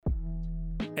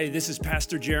Hey, this is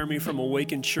Pastor Jeremy from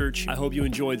Awaken Church. I hope you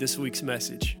enjoy this week's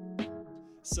message.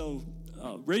 So,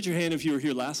 raise your hand if you were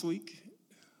here last week.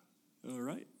 All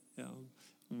right.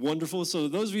 Wonderful. So,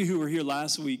 those of you who were here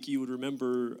last week, you would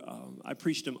remember I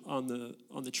preached on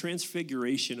the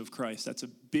transfiguration of Christ. That's a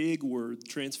big word,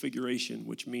 transfiguration,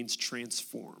 which means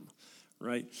transform,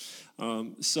 right?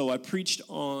 So, I preached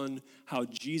on how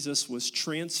Jesus was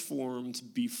transformed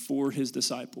before his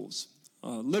disciples.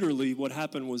 Literally, what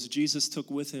happened was Jesus took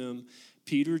with him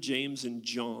Peter, James, and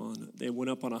John. They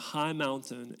went up on a high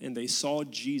mountain, and they saw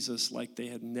Jesus like they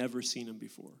had never seen him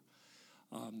before.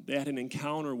 They had an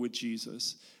encounter with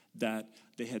Jesus that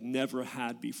they had never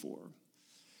had before.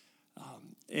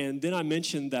 And then I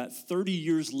mentioned that 30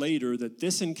 years later, that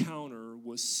this encounter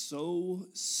was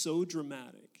so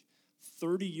dramatic.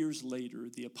 30 years later,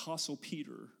 the Apostle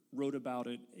Peter wrote about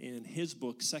it in his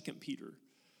book, 2 Peter.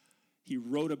 He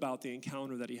wrote about the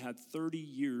encounter that he had 30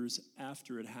 years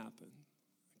after it happened,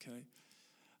 okay?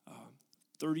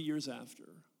 30 years after,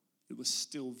 it was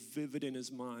still vivid in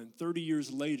his mind. 30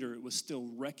 years later, it was still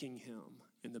wrecking him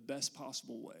in the best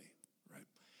possible way, right?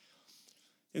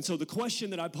 And so the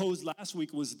question that I posed last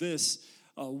week was this: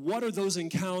 what are those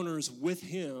encounters with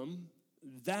him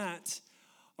that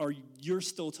you're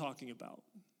still talking about?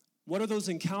 What are those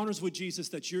encounters with Jesus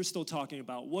that you're still talking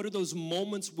about? What are those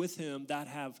moments with him that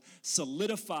have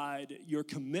solidified your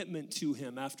commitment to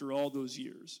him after all those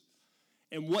years?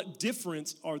 And what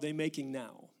difference are they making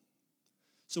now?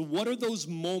 So what are those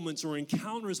moments or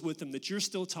encounters with him that you're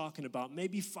still talking about?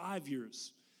 Maybe 5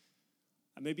 years.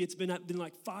 Maybe it's been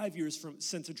like 5 years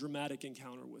since a dramatic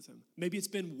encounter with him. Maybe it's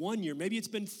been 1 year. Maybe it's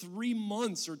been 3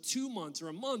 months or 2 months or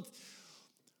a month.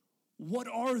 What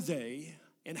are they?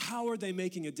 And how are they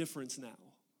making a difference now?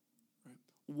 Right?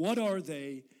 What are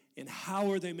they and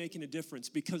how are they making a difference?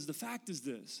 Because the fact is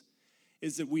this,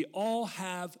 is that we all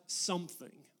have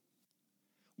something.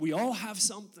 We all have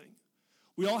something.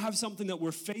 We all have something that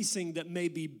we're facing that may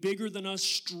be bigger than us,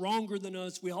 stronger than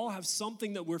us. We all have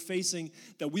something that we're facing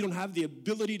that we don't have the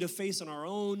ability to face on our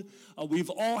own. We've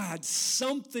all had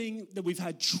something that we've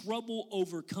had trouble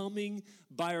overcoming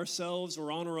by ourselves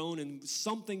or on our own, and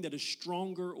something that is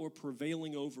stronger or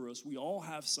prevailing over us. We all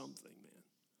have something, man.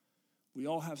 We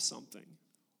all have something,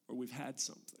 or we've had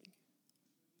something.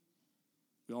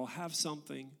 We all have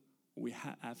something, or we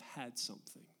have had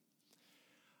something.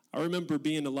 I remember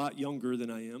being a lot younger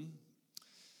than I am.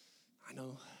 I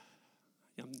know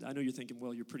you're thinking,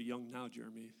 well, you're pretty young now,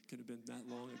 Jeremy. It could have been that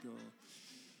long ago.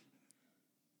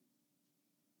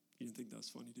 You didn't think that was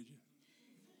funny, did you?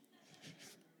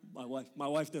 My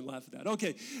wife didn't laugh at that.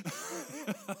 Okay.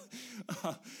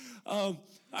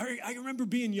 I remember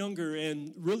being younger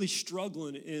and really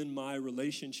struggling in my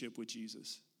relationship with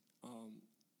Jesus.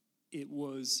 It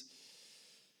was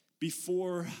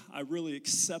before I really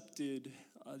accepted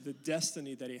the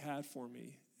destiny that he had for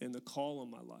me and the call on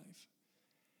my life.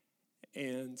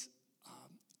 And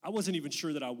I wasn't even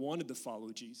sure that I wanted to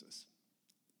follow Jesus.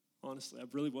 Honestly, I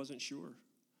really wasn't sure.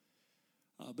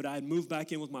 But I had moved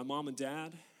back in with my mom and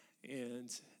dad, and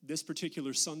this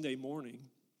particular Sunday morning,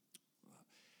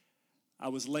 I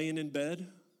was laying in bed,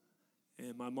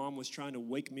 and my mom was trying to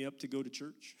wake me up to go to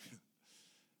church.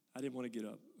 I didn't want to get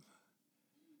up.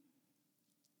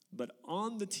 But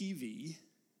on the TV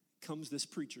comes this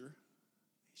preacher.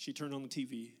 She turned on the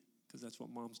TV, because that's what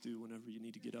moms do whenever you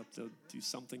need to get up. They'll do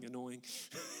something annoying.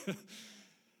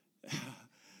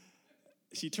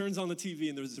 She turns on the TV,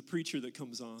 and there's a preacher that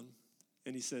comes on,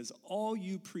 and he says, all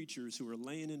you preachers who are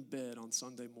laying in bed on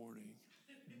Sunday morning,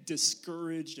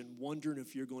 discouraged and wondering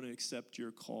if you're going to accept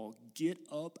your call, get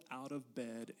up out of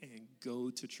bed and go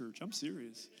to church. I'm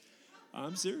serious.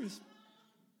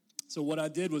 So what I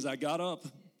did was I got up.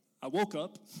 I woke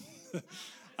up.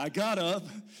 I got up,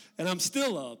 and I'm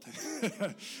still up.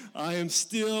 I am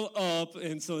still up,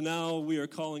 and so now we are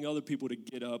calling other people to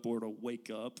get up or to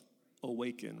wake up,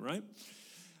 awaken, right?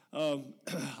 I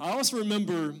also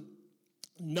remember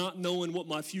not knowing what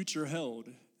my future held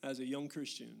as a young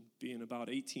Christian, being about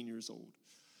 18 years old,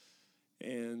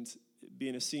 and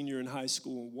being a senior in high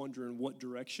school and wondering what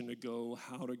direction to go,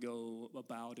 how to go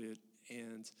about it,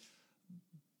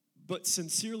 but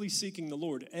sincerely seeking the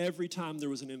Lord every time there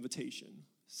was an invitation.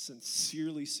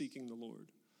 Sincerely seeking the Lord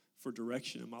for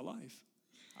direction in my life.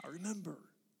 I remember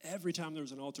every time there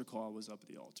was an altar call, I was up at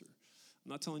the altar. I'm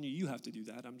not telling you have to do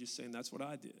that. I'm just saying that's what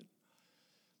I did.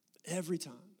 Every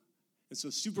time. And so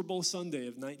Super Bowl Sunday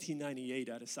of 1998,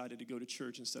 I decided to go to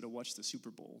church instead of watch the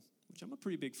Super Bowl, which I'm a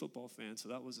pretty big football fan, so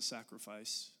that was a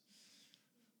sacrifice.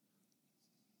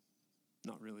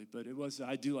 Not really, but it was.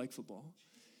 I do like football.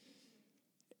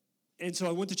 And so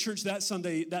I went to church that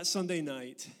Sunday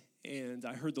night, And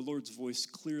I heard the Lord's voice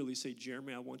clearly say,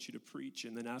 Jeremy, I want you to preach.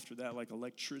 And then after that, like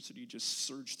electricity just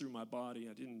surged through my body.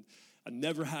 I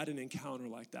never had an encounter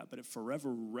like that, but it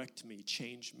forever wrecked me,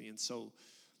 changed me. And so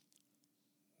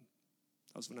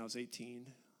that was when I was 18,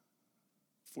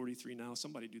 43 now.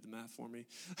 Somebody do the math for me.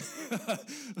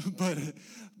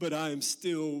 but I am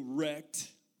still wrecked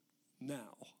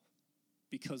now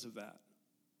because of that,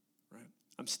 right?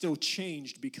 I'm still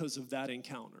changed because of that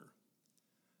encounter.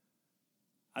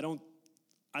 I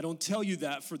don't tell you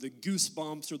that for the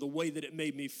goosebumps or the way that it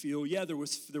made me feel. Yeah, there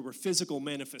were physical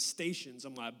manifestations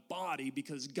on my body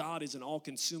because God is an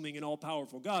all-consuming and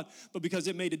all-powerful God, but because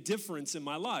it made a difference in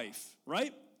my life,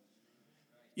 right?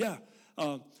 Yeah,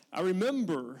 I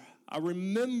remember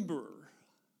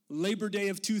Labor Day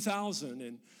of 2000,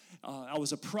 and I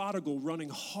was a prodigal running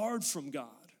hard from God,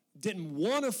 didn't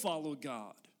want to follow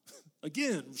God.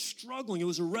 Again, struggling. It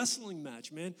was a wrestling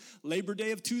match, man. Labor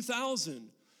Day of 2000.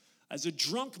 As a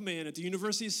drunk man at the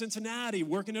University of Cincinnati,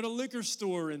 working at a liquor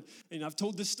store, and I've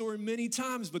told this story many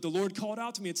times, but the Lord called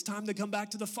out to me, it's time to come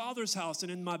back to the Father's house.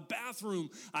 And in my bathroom,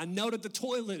 I knelt at the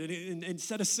toilet and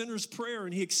said a sinner's prayer,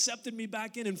 and He accepted me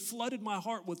back in and flooded my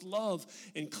heart with love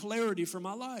and clarity for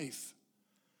my life.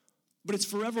 But it's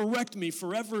forever wrecked me,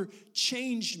 forever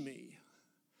changed me.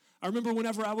 I remember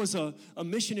whenever I was a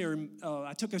missionary,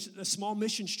 I took a small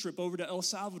missions trip over to El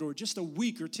Salvador, just a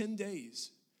week or 10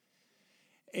 days.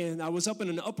 And I was up in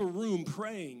an upper room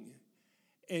praying,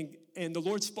 and the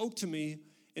Lord spoke to me,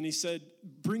 and He said,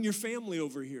 bring your family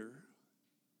over here.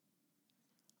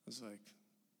 I was like,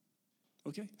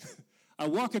 okay. I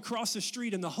walk across the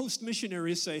street, and the host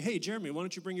missionaries say, hey, Jeremy, why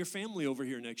don't you bring your family over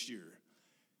here next year?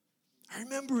 I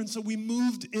remember, and so we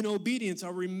moved in obedience.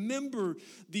 I remember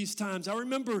these times. I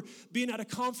remember being at a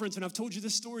conference, and I've told you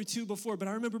this story too before, but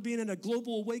I remember being at a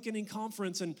Global Awakening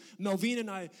conference, and Melvina and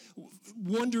I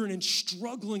wondering and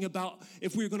struggling about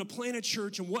if we were going to plant a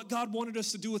church and what God wanted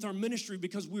us to do with our ministry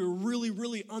because we were really,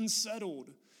 really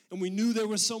unsettled, and we knew there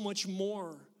was so much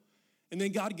more. And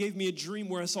then God gave me a dream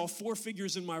where I saw 4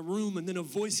 figures in my room, and then a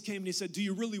voice came and He said, do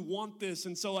you really want this?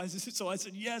 And so I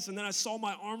said, yes. And then I saw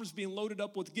my arms being loaded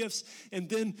up with gifts. And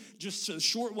then just a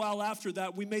short while after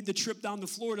that, we made the trip down to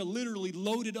Florida, literally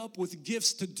loaded up with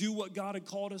gifts to do what God had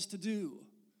called us to do.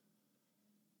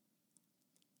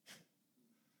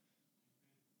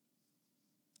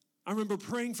 I remember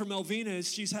praying for Melvina as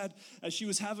she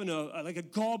was having a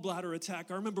gallbladder attack.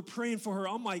 I remember praying for her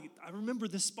I remember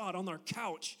this spot on our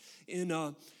couch in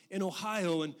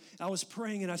Ohio, and I was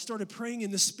praying, and I started praying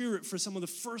in the Spirit for some of the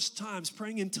first times,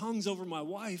 praying in tongues over my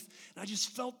wife, and I just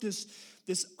felt this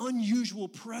unusual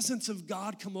presence of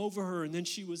God come over her, and then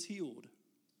she was healed.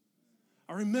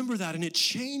 I remember that, and it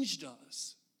changed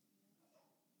us.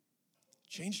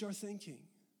 Changed our thinking.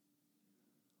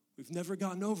 We've never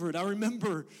gotten over it. I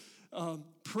remember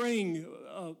praying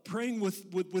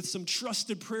with some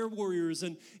trusted prayer warriors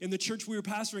and in the church we were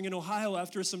pastoring in Ohio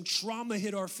after some trauma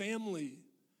hit our family.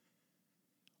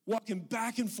 Walking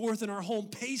back and forth in our home,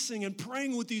 pacing and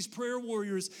praying with these prayer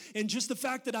warriors. And just the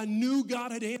fact that I knew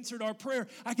God had answered our prayer.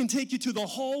 I can take you to the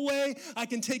hallway. I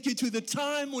can take you to the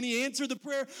time when He answered the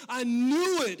prayer. I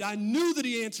knew it. I knew that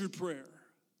He answered prayer.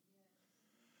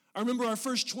 I remember our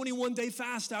first 21-day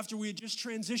fast after we had just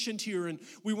transitioned here, and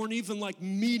we weren't even like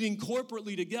meeting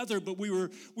corporately together, but we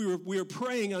were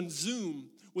praying on Zoom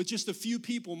with just a few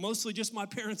people, mostly just my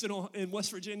parents in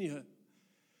West Virginia.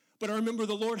 But I remember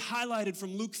the Lord highlighted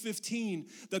from Luke 15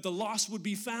 that the lost would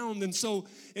be found. And so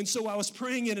I was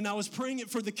praying it, and I was praying it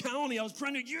for the county. I was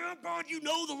praying it, yeah, God, you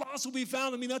know the lost will be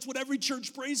found. I mean, that's what every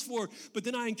church prays for. But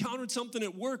then I encountered something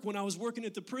at work when I was working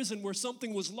at the prison where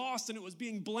something was lost, and it was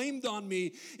being blamed on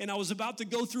me. And I was about to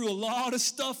go through a lot of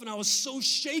stuff, and I was so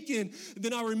shaken. And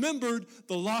then I remembered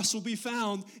the lost will be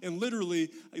found. And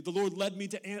literally, the Lord led me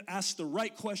to ask the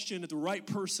right question at the right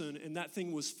person, and that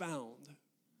thing was found.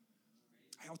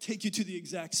 I'll take you to the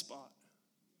exact spot.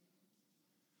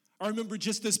 I remember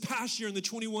just this past year in the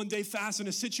 21-day fast, and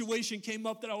a situation came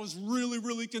up that I was really,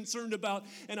 really concerned about,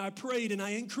 and I prayed, and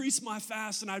I increased my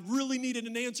fast, and I really needed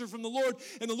an answer from the Lord,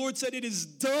 and the Lord said, it is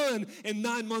done, and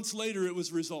 9 months later, it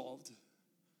was resolved.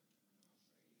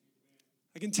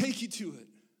 I can take you to it.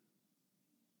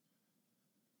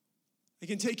 I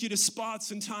can take you to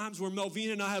spots and times where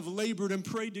Melvina and I have labored and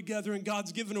prayed together, and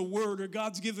God's given a word, or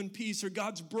God's given peace, or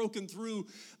God's broken through.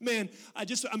 Man,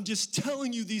 I'm just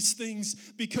telling you these things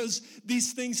because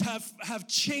these things have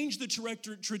changed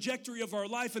the trajectory of our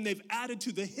life, and they've added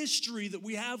to the history that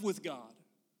we have with God.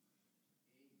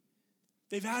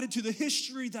 They've added to the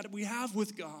history that we have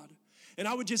with God. And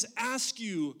I would just ask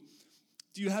you,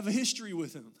 do you have a history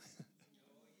with Him?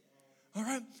 All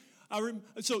right.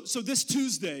 So this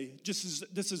Tuesday, this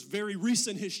is very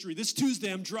recent history. This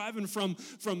Tuesday, I'm driving from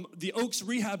the Oaks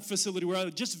Rehab Facility where I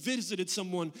just visited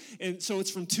someone, and so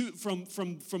it's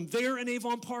from there in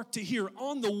Avon Park to here.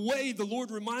 On the way, the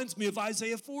Lord reminds me of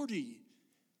Isaiah 40.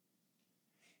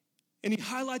 And he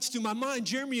highlights to my mind,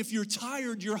 Jeremy, if you're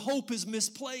tired, your hope is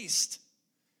misplaced.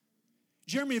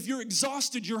 Jeremy, if you're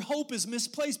exhausted, your hope is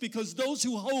misplaced, because those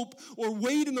who hope or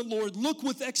wait in the Lord look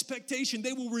with expectation.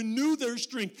 They will renew their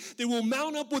strength. They will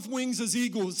mount up with wings as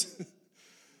eagles.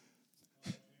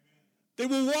 They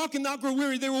will walk and not grow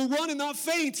weary. They will run and not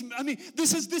faint. I mean,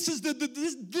 this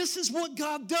is what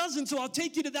God does. And so I'll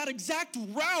take you to that exact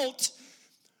route.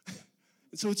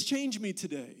 And so it's changed me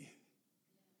today.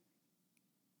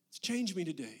 It's changed me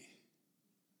today.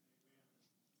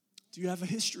 Do you have a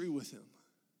history with him?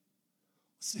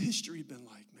 What's the history been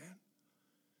like, man?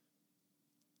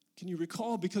 Can you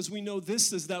recall? Because we know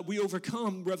this is that we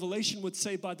overcome, Revelation would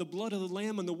say, by the blood of the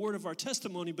Lamb and the word of our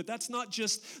testimony. But that's not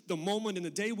just the moment and the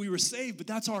day we were saved, but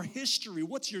that's our history.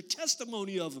 What's your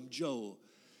testimony of him, Joe?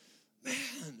 Man,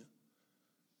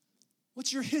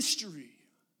 what's your history?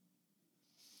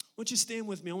 Why don't you stand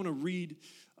with me? I want to read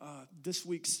this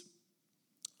week's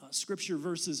scripture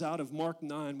verses out of Mark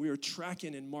 9. We are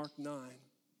tracking in Mark 9.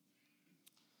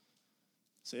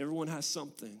 So everyone has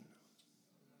something.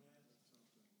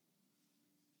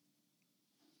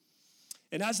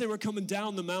 And as they were coming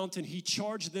down the mountain, he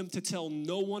charged them to tell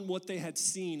no one what they had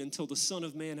seen until the Son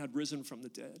of Man had risen from the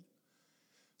dead.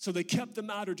 So they kept the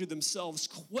matter to themselves,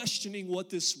 questioning what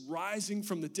this rising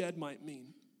from the dead might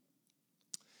mean.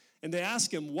 And they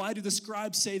asked him, why do the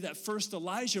scribes say that first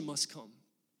Elijah must come?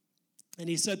 And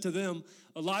he said to them,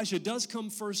 Elijah does come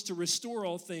first to restore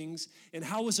all things. And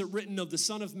how is it written of the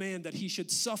Son of Man that he should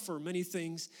suffer many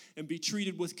things and be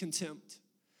treated with contempt?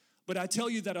 But I tell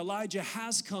you that Elijah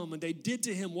has come, and they did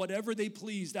to him whatever they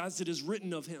pleased, as it is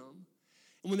written of him.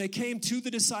 And when they came to the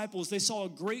disciples, they saw a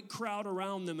great crowd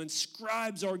around them and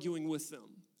scribes arguing with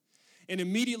them. And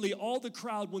immediately all the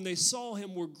crowd, when they saw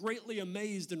him, were greatly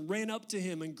amazed and ran up to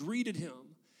him and greeted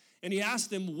him. And he asked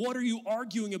them, what are you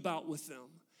arguing about with them?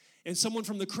 And someone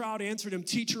from the crowd answered him,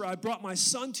 Teacher, I brought my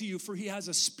son to you, for he has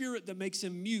a spirit that makes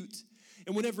him mute.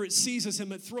 And whenever it seizes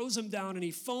him, it throws him down, and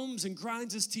he foams and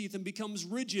grinds his teeth and becomes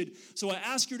rigid. So I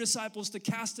asked your disciples to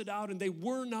cast it out, and they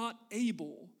were not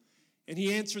able. And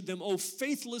he answered them, O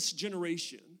faithless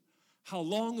generation, how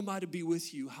long am I to be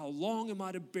with you? How long am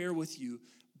I to bear with you?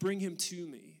 Bring him to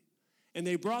me. And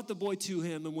they brought the boy to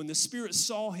him, and when the spirit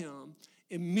saw him,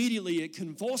 immediately it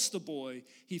convulsed the boy.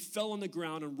 He fell on the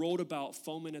ground and rolled about,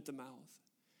 foaming at the mouth.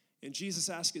 And Jesus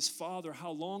asked his father,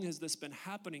 how long has this been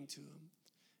happening to him?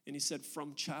 And he said,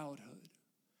 from childhood.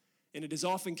 And it has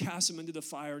often cast him into the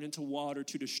fire and into water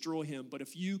to destroy him. But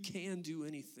if you can do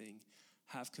anything,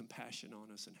 have compassion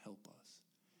on us and help us.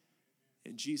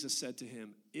 And Jesus said to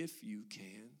him, if you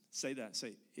can. Say that.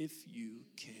 Say, if you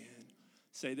can.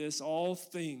 Say this, all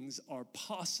things are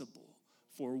possible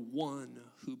for one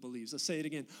who believes. Let's say it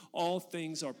again. All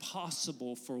things are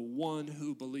possible for one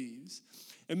who believes.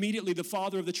 Immediately the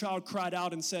father of the child cried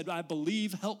out and said, I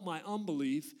believe, help my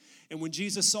unbelief. And when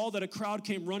Jesus saw that a crowd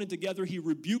came running together, he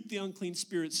rebuked the unclean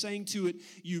spirit, saying to it,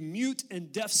 you mute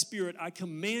and deaf spirit, I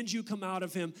command you come out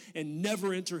of him and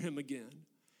never enter him again.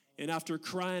 And after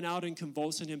crying out and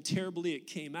convulsing him terribly, it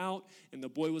came out, and the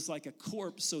boy was like a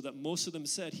corpse, so that most of them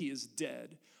said he is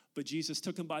dead. But Jesus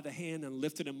took him by the hand and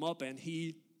lifted him up, and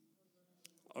he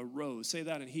arose. Say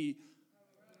that, and he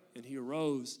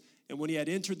arose. And when he had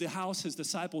entered the house, his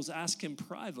disciples asked him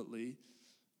privately,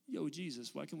 yo,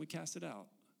 Jesus, why can we cast it out?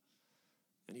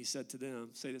 And he said to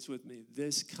them, say this with me,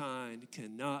 this kind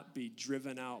cannot be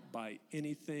driven out by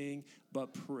anything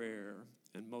but prayer.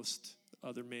 And most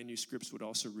other manuscripts would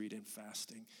also read in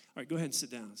fasting. All right, go ahead and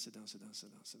sit down, sit down, sit down,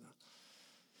 sit down, sit down.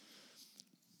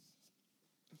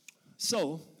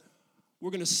 So,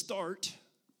 we're going to start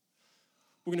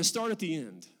at the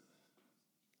end,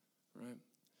 right?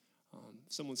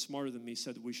 Someone smarter than me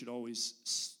said that we should always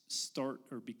start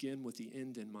or begin with the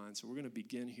end in mind. So we're going to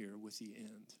begin here with the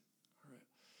end. All right.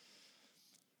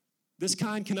 This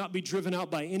kind cannot be driven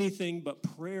out by anything but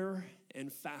prayer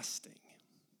and fasting.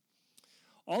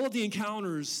 All of the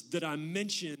encounters that I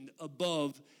mentioned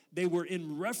above, they were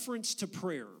in reference to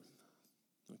prayer,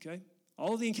 okay?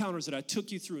 All of the encounters that I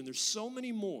took you through, and there's so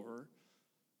many more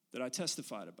that I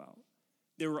testified about.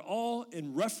 They were all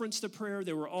in reference to prayer.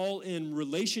 They were all in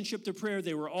relationship to prayer.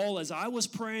 They were all as I was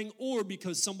praying or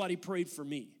because somebody prayed for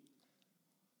me.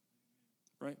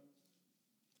 Right?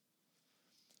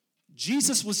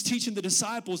 Jesus was teaching the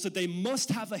disciples that they must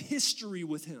have a history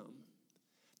with him.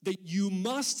 That you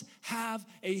must have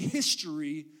a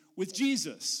history with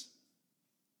Jesus.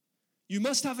 You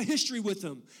must have a history with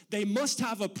them. They must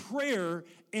have a prayer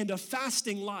and a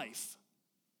fasting life.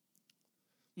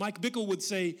 Mike Bickle would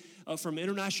say from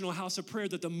International House of Prayer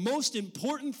that the most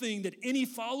important thing that any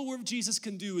follower of Jesus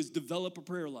can do is develop a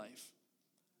prayer life.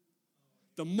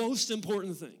 The most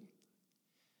important thing.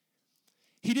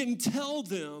 He didn't tell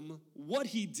them what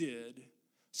he did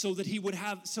so that he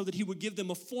would give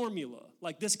them a formula.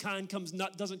 Like this kind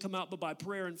doesn't come out but by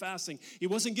prayer and fasting. He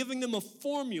wasn't giving them a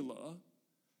formula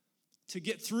to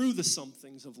get through the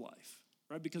somethings of life,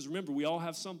 right? Because remember, we all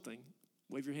have something.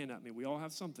 Wave your hand at me. We all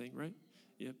have something, right?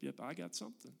 Yep, I got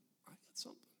something.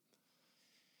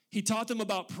 He taught them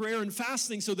about prayer and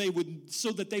fasting so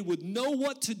that they would know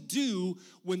what to do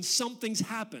when something's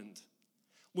happened,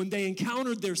 when they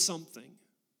encountered their something,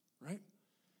 right?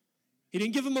 He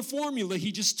didn't give them a formula.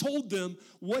 He just told them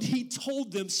what he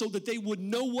told them so that they would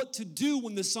know what to do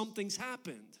when the something's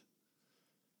happened.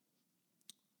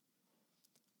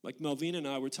 Like Melvina and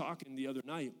I were talking the other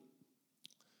night.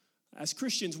 As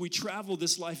Christians, we travel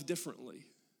this life differently.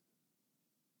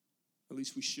 At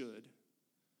least we should.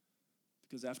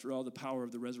 Because after all, the power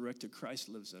of the resurrected Christ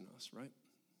lives in us, right?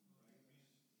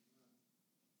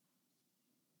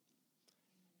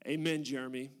 Amen,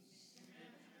 Jeremy.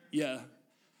 Yeah.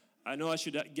 I know I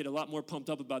should get a lot more pumped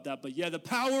up about that, but yeah, the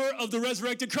power of the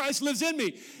resurrected Christ lives in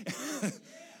me.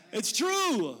 It's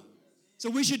true. So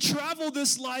we should travel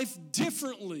this life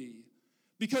differently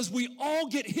because we all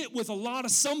get hit with a lot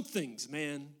of somethings,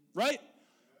 man, right?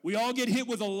 We all get hit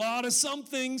with a lot of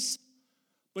somethings.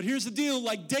 But here's the deal,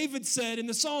 like David said in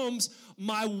the Psalms,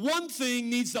 my one thing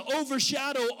needs to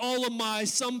overshadow all of my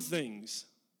some things.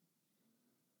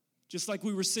 Just like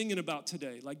we were singing about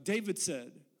today, like David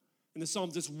said in the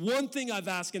Psalms, this one thing I've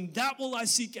asked, and that will I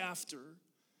seek after,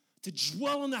 to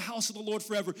dwell in the house of the Lord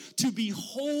forever, to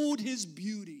behold his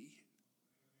beauty.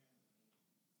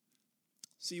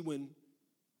 See, when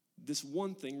this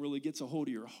one thing really gets a hold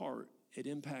of your heart, it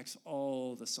impacts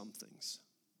all the somethings.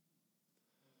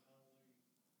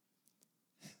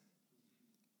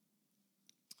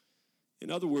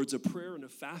 In other words, a prayer and a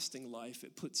fasting life,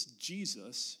 it puts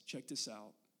Jesus, check this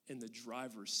out, in the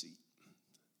driver's seat.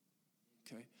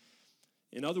 Okay?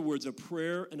 In other words, a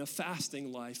prayer and a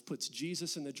fasting life puts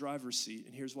Jesus in the driver's seat.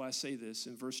 And here's why I say this.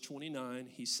 In verse 29,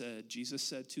 Jesus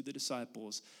said to the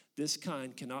disciples, this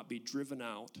kind cannot be driven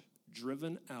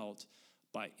out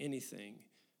by anything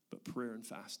but prayer and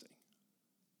fasting.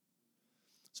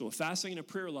 So a fasting and a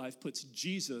prayer life puts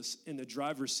Jesus in the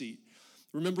driver's seat.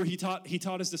 Remember, he taught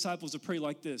his disciples to pray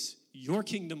like this: your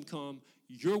kingdom come,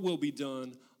 your will be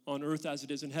done on earth as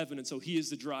it is in heaven. And so he is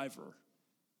the driver,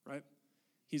 right?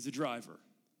 He's the driver.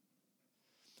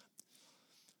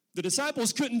 The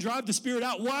disciples couldn't drive the Spirit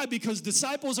out. Why? Because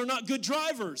disciples are not good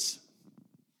drivers.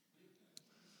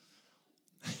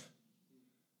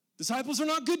 Disciples are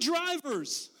not good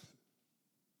drivers.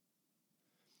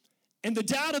 And the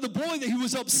dad of the boy, that he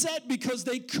was upset because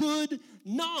they could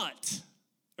not.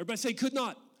 Everybody say could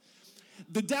not.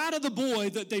 The dad of the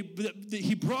boy that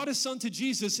he brought his son to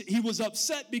Jesus, he was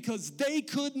upset because they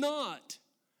could not.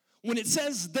 When it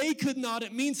says they could not,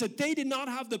 it means that they did not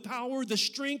have the power, the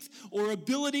strength, or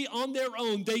ability on their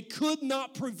own. They could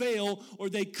not prevail or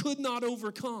they could not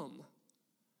overcome.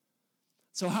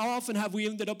 So how often have we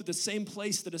ended up at the same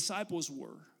place the disciples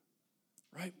were,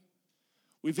 right?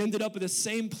 We've ended up at the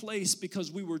same place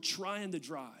because we were trying to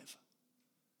drive.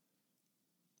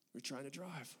 We're trying to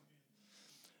drive.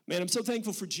 Man, I'm so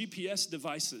thankful for GPS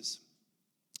devices.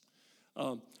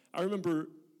 I remember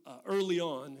early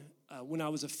on when I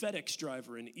was a FedEx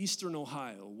driver in Eastern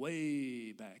Ohio,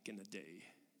 way back in the day.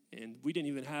 And we didn't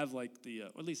even have or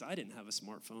at least I didn't have a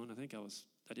smartphone.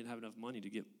 I didn't have enough money to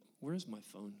get, where's my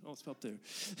phone? Oh, it's up there.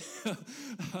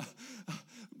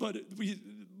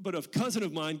 But a cousin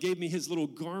of mine gave me his little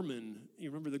Garmin. You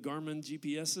remember the Garmin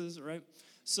GPSs, right?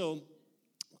 So,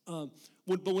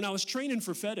 but when I was training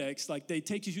for FedEx, like they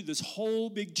take you through this whole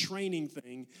big training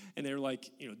thing, and they're like,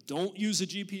 don't use a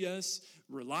GPS,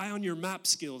 rely on your map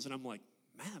skills. And I'm like,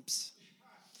 maps?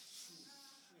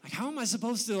 Like, how am I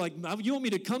supposed to, you want me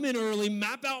to come in early,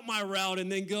 map out my route,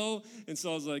 and then go? And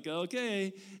so I was like,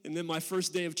 okay. And then my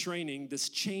first day of training, this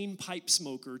chain pipe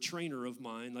smoker trainer of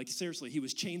mine, seriously, he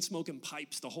was chain smoking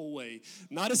pipes the whole way.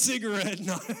 Not a cigarette,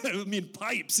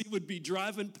 pipes. He would be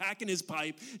driving, packing his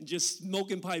pipe, and just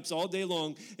smoking pipes all day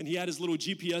long. And he had his little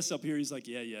GPS up here. He's like,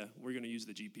 yeah, we're going to use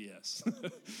the GPS.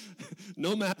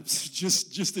 No maps,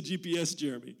 just the GPS,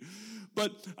 Jeremy.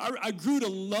 But I grew to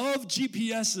love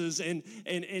GPSs,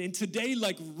 and today,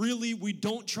 really, we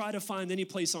don't try to find any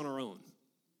place on our own,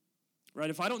 right?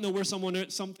 If I don't know where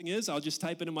something is, I'll just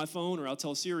type it in my phone, or I'll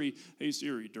tell Siri, hey,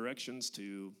 Siri, directions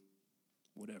to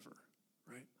whatever,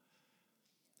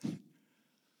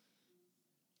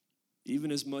 Even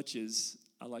as much as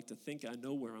I like to think I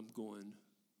know where I'm going,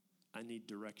 I need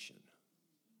direction.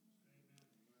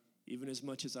 Even as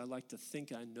much as I like to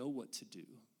think I know what to do,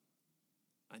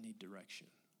 I need direction.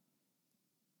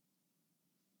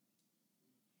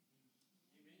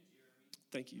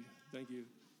 Thank you. Thank you.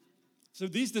 So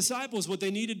these disciples, what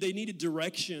they needed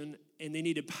direction, and they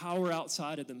needed power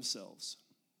outside of themselves.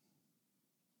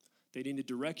 They needed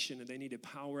direction, and they needed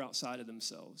power outside of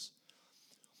themselves.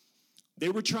 They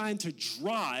were trying to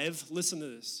drive, listen to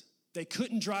this, they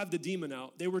couldn't drive the demon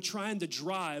out. They were trying to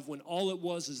drive when all it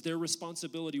was is their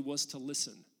responsibility was to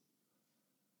listen.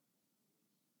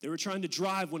 They were trying to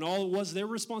drive when all it was, their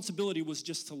responsibility was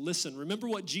just to listen. Remember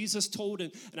what Jesus told,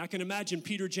 and I can imagine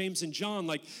Peter, James, and John,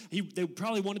 they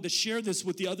probably wanted to share this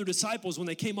with the other disciples when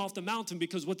they came off the mountain,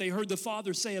 because what they heard the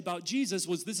Father say about Jesus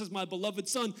was, "This is my beloved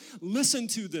Son, listen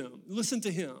to them, listen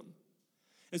to him."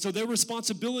 And so their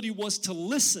responsibility was to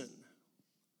listen.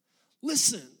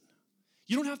 Listen.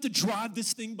 You don't have to drive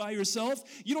this thing by yourself.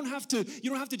 You don't have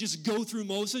to just go through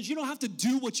motions. You don't have to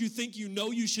do what you think you know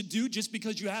you should do just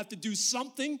because you have to do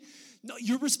something. No,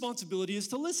 your responsibility is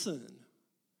to listen.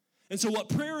 And so what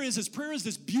prayer is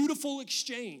this beautiful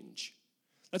exchange.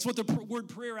 That's what the word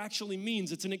prayer actually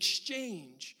means. It's an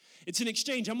exchange. It's an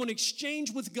exchange. I'm going to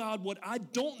exchange with God what I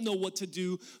don't know what to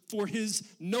do for his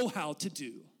know-how to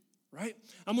do. Right?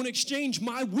 I'm going to exchange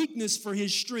my weakness for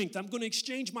his strength. I'm going to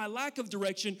exchange my lack of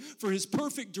direction for his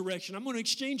perfect direction. I'm going to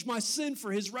exchange my sin for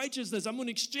his righteousness. I'm going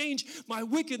to exchange my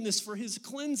wickedness for his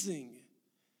cleansing.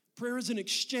 Prayer is an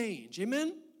exchange. Amen?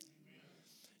 Amen.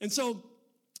 And so,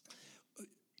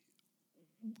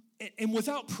 and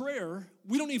without prayer,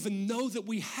 we don't even know that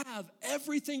we have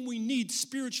everything we need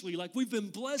spiritually. Like, we've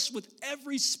been blessed with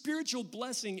every spiritual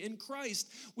blessing in Christ.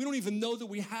 We don't even know that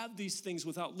we have these things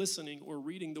without listening or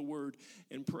reading the word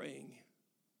and praying.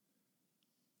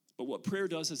 But what prayer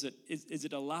does is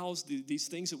it allows these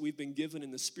things that we've been given in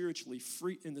the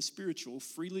spiritual,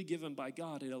 freely given by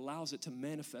God, it allows it to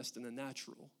manifest in the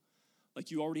natural. Like,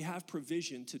 you already have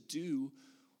provision to do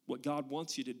what God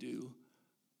wants you to do,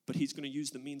 but he's going to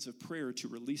use the means of prayer to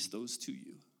release those to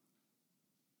you.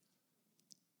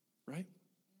 Right?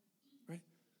 Right?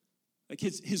 Like,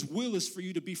 his will is for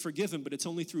you to be forgiven, but it's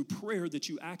only through prayer that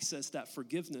you access that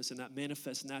forgiveness and that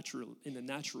manifests in the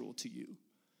natural to you.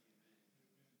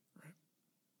 Right?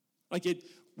 Like,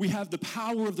 we have the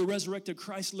power of the resurrected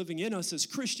Christ living in us as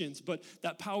Christians, but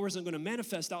that power isn't going to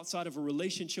manifest outside of a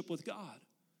relationship with God.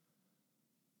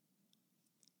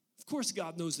 Of course,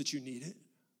 God knows that you need it.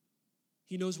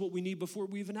 He knows what we need before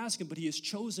we even ask him, but he has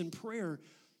chosen prayer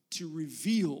to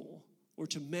reveal or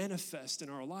to manifest in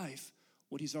our life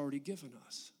what he's already given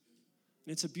us.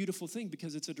 And it's a beautiful thing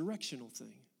because it's a directional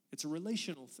thing. It's a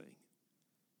relational thing.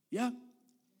 Yeah?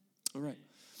 All right.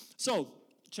 So,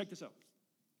 check this out.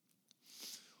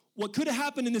 What could have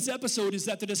happened in this episode is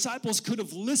that the disciples could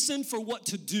have listened for what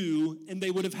to do, and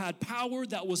they would have had power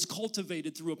that was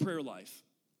cultivated through a prayer life.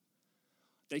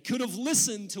 They could have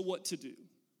listened to what to do.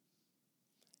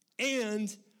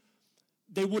 And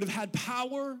they would have had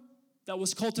power that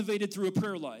was cultivated through a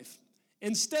prayer life.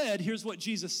 Instead, here's what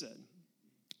Jesus said.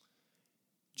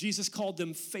 Jesus called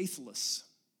them faithless.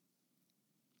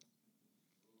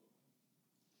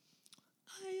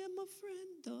 I am a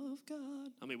friend of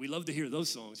God. I mean, we love to hear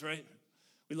those songs, right?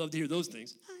 We love to hear those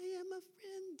things. I am a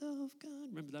friend of God.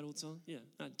 Remember that old song? Yeah,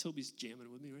 Toby's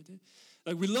jamming with me right there.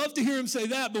 Like, we love to hear him say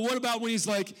that, but what about when he's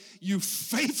like, "You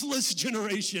faithless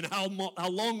generation, how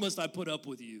long must I put up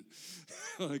with you?"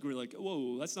 Like, we're like,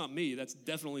 whoa, that's not me. That's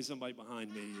definitely somebody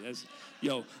behind me.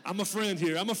 I'm a friend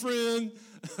here. I'm a friend.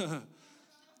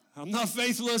 I'm not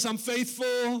faithless. I'm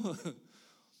faithful.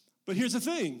 But here's the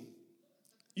thing.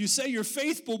 You say you're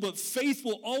faithful, but faith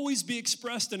will always be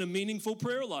expressed in a meaningful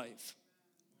prayer life.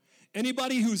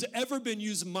 Anybody who's ever been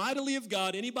used mightily of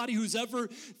God, anybody who's ever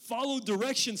followed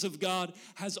directions of God,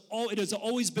 it has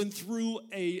always been through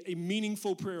a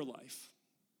meaningful prayer life.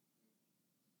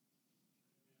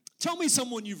 Tell me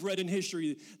someone you've read in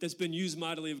history that's been used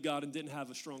mightily of God and didn't have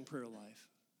a strong prayer life.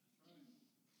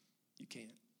 You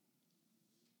can't.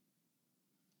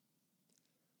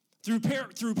 Through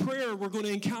prayer, we're going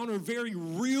to encounter very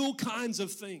real kinds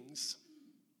of things.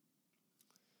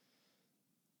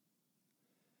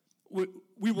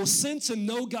 We will sense and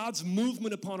know God's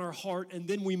movement upon our heart, and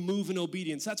then we move in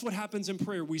obedience. That's what happens in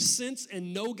prayer. We sense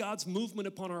and know God's movement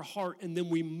upon our heart, and then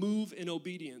we move in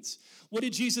obedience. What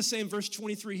did Jesus say in verse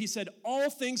 23? He said, "All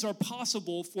things are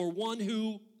possible for one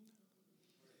who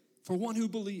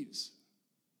believes."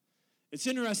 It's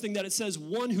interesting that it says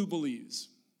one who believes.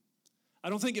 I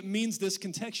don't think it means this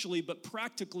contextually, but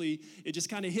practically, it just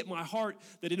kind of hit my heart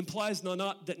that it implies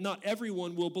that not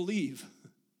everyone will believe.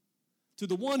 To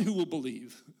the one who will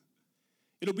believe.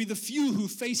 It'll be the few who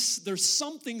face their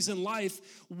somethings in life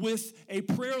with a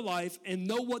prayer life and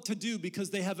know what to do because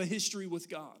they have a history with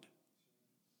God.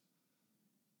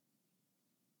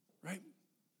 Right?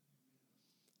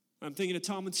 I'm thinking of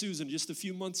Tom and Susan just a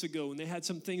few months ago, and they had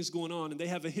some things going on, and they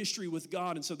have a history with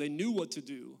God, and so they knew what to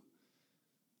do.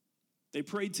 They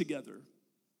prayed together,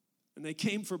 and they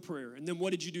came for prayer. And then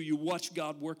what did you do? You watched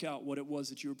God work out what it was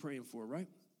that you were praying for, right?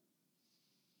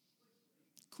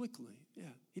 Quickly, yeah.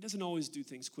 He doesn't always do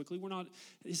things quickly.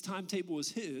 His timetable is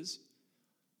his.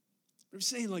 I'm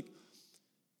saying, like,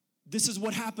 this is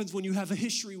what happens when you have a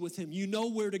history with him. You know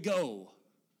where to go.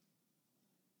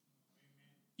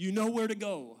 You know where to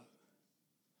go.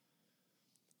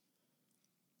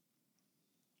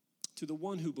 To the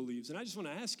one who believes. And I just want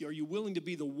to ask you, are you willing to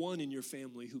be the one in your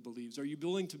family who believes? Are you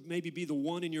willing to maybe be the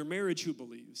one in your marriage who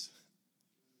believes?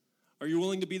 Are you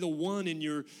willing to be the one at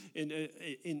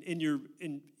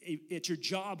your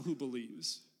job who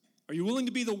believes? Are you willing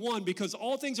to be the one? Because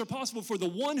all things are possible for the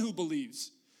one who believes.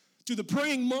 To the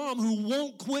praying mom who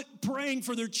won't quit praying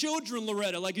for their children,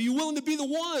 Loretta. Like, are you willing to be the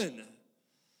one?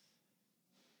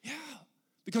 Yeah.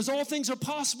 Because all things are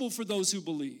possible for those who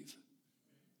believe.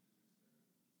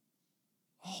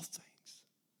 All things.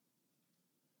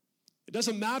 It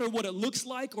doesn't matter what it looks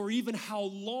like or even how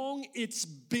long it's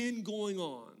been going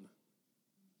on.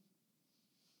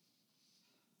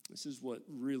 This is what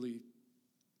really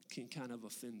can kind of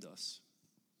offend us.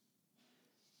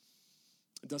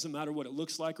 It doesn't matter what it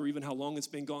looks like or even how long it's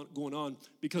been going on,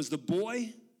 because the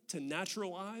boy, to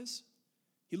natural eyes,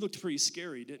 he looked pretty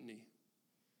scary, didn't he?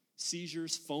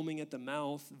 Seizures, foaming at the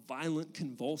mouth, violent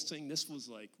convulsing. This was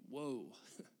like, whoa.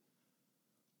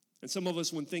 And some of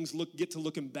us, when things get to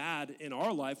looking bad in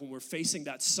our life, when we're facing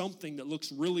that something that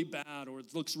looks really bad or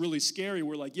it looks really scary,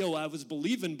 we're like, yo, I was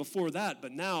believing before that,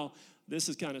 but now this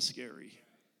is kind of scary.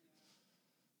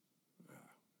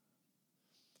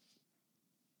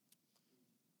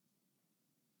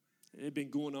 It had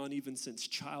been going on even since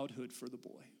childhood for the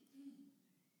boy.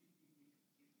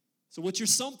 So what's your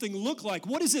something look like?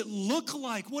 What does it look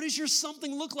like? What does your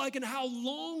something look like, and how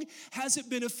long has it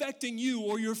been affecting you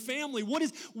or your family? What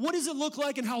does it look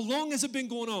like, and how long has it been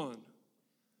going on?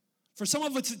 For some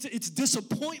of us, it's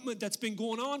disappointment that's been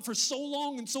going on for so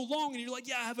long, and you're like,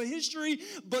 yeah, I have a history,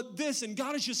 but this, and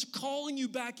God is just calling you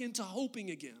back into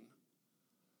hoping again.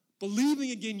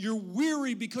 Believing again. You're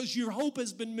weary because your hope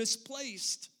has been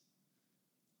misplaced.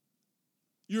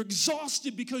 You're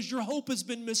exhausted because your hope has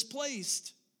been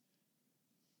misplaced.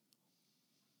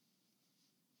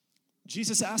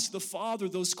 Jesus asked the Father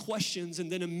those questions,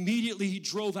 and then immediately he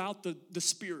drove out the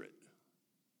spirit.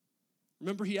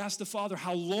 Remember, he asked the Father,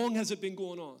 how long has it been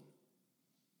going on?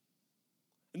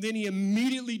 And then he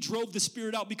immediately drove the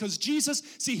spirit out, because Jesus,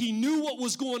 see, he knew what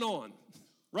was going on,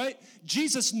 right?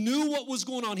 Jesus knew what was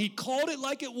going on. He called it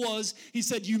like it was. He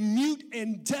said, you mute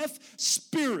and deaf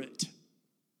spirit.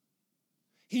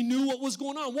 He knew what was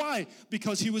going on. Why?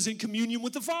 Because he was in communion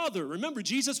with the Father. Remember,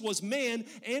 Jesus was man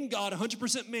and God,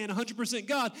 100% man, 100%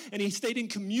 God, and he stayed in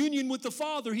communion with the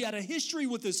Father. He had a history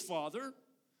with his Father.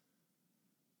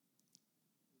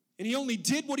 And he only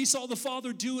did what he saw the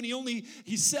Father do, and he only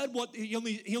said what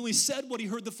he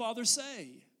heard the Father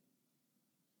say.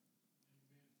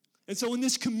 And so in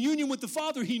this communion with the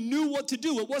Father, he knew what to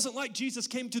do. It wasn't like Jesus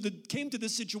came to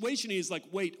this situation and he's like,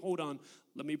 wait, hold on,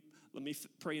 let me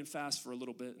pray and fast for a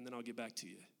little bit, and then I'll get back to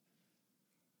you.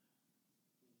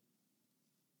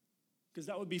 Because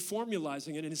that would be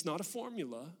formalizing it, and it's not a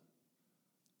formula.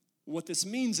 What this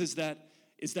means is that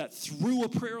through a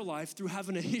prayer life, through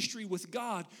having a history with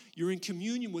God, you're in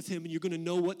communion with him, and you're going to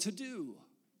know what to do.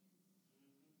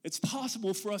 It's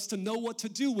possible for us to know what to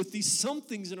do with these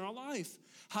somethings in our life.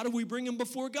 How do we bring them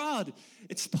before God?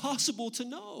 It's possible to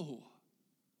know.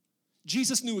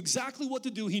 Jesus knew exactly what to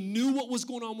do. He knew what was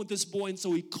going on with this boy, and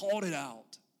so he called it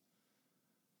out.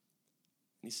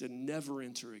 And he said, never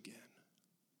enter again.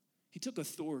 He took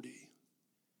authority.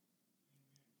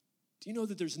 Do you know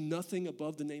that there's nothing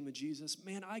above the name of Jesus?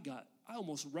 Man, I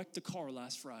almost wrecked a car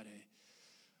last Friday.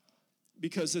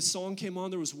 Because this song came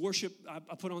on, there was worship. I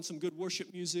put on some good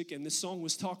worship music, and this song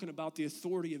was talking about the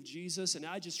authority of Jesus, and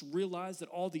I just realized that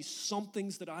all these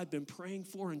somethings that I've been praying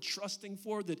for and trusting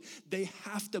for, that they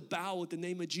have to bow at the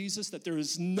name of Jesus, that there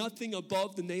is nothing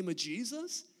above the name of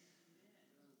Jesus.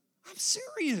 I'm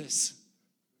serious.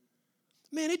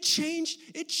 Man, it changed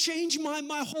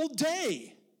my whole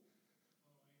day.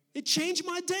 It changed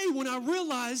my day when I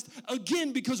realized,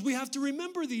 again, because we have to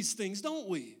remember these things, don't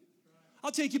we?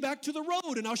 I'll take you back to the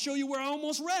road and I'll show you where I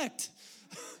almost wrecked.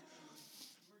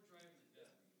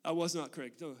 I was not,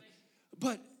 Craig. No.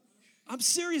 But I'm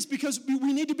serious because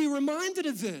we need to be reminded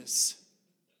of this.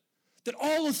 That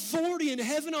all authority in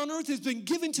heaven and on earth has been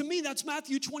given to me. That's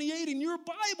Matthew 28 in your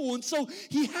Bible. And so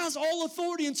he has all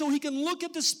authority. And so he can look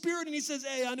at the spirit and he says,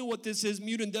 hey, I know what this is.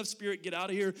 Mute and deaf spirit, get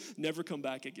out of here. Never come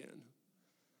back again.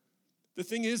 The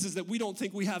thing is that we don't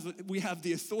think we have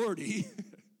the authority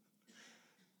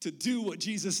to do what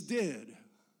Jesus did.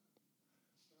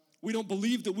 We don't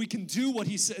believe that we can do what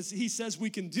he says we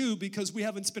can do because we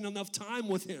haven't spent enough time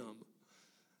with him.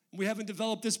 We haven't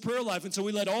developed this prayer life, and so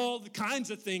we let all the kinds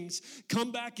of things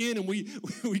come back in, and we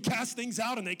cast things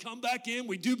out, and they come back in.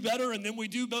 We do better, and then we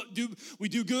do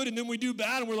good, and then we do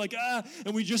bad, and we're like,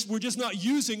 and we're just not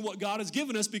using what God has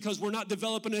given us because we're not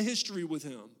developing a history with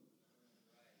him.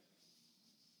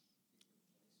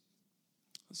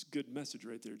 That's a good message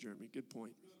right there, Jeremy. Good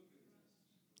point.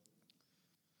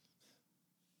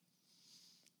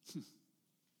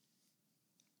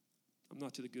 I'm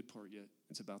not to the good part yet.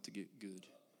 It's about to get good.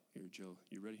 Here, Joe,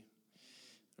 you ready?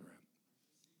 All right.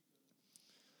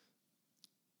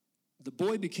 The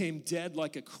boy became dead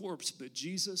like a corpse, but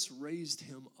Jesus raised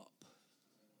him up.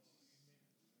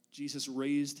 Jesus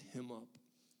raised him up.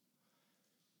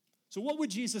 So what would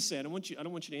Jesus say? I don't want you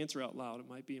to answer out loud. It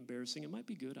might be embarrassing. It might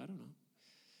be good. I don't know.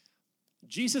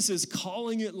 Jesus is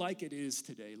calling it like it is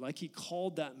today, like he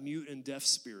called that mute and deaf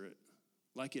spirit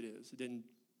like it is. He didn't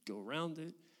go around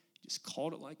it. He just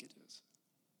called it like it is.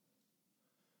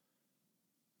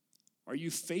 Are you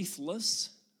faithless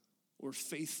or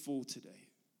faithful today?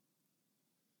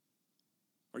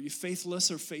 Are you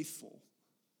faithless or faithful?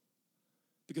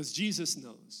 Because Jesus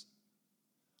knows.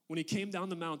 When he came down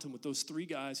the mountain with those three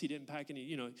guys, he didn't pack any,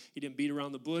 he didn't beat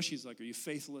around the bush. He's like, are you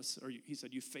faithless? He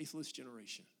said, you faithless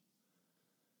generation.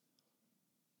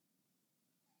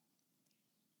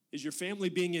 Is your family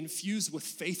being infused with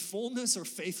faithfulness or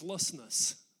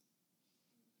faithlessness?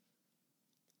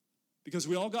 Because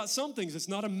we all got some things. It's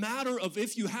not a matter of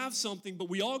if you have something, but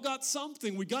we all got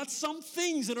something. We got some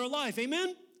things in our life.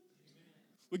 Amen?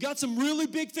 We got some really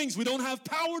big things we don't have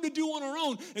power to do on our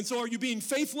own. And so are you being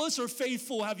faithless or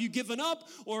faithful? Have you given up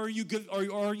or are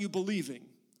you believing?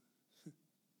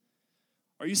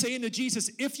 Are you saying to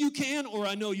Jesus, if you can or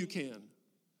I know you can?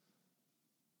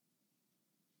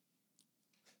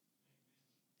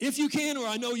 If you can or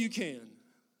I know you can.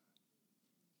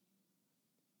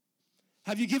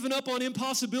 Have you given up on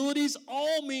impossibilities?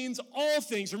 All means all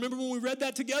things. Remember when we read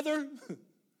that together?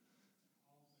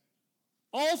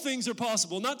 All things are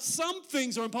possible. Not some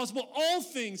things are impossible. All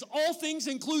things. All things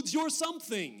includes your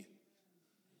something.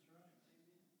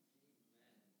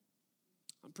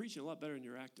 I'm preaching a lot better than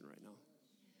you're acting right now.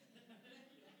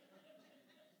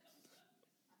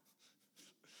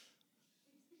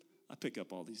 I pick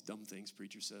up all these dumb things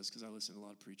preacher says because I listen to a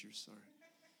lot of preachers. Sorry.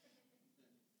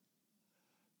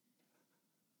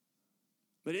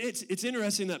 But it's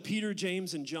interesting that Peter,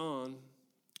 James, and John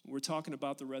were talking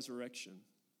about the resurrection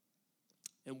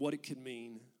and what it could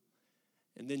mean.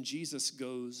 And then Jesus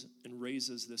goes and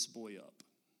raises this boy up.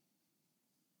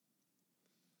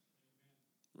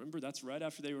 Remember, that's right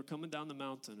after they were coming down the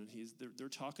mountain, and they're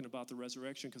talking about the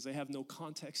resurrection because they have no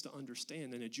context to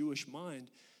understand. In a Jewish mind,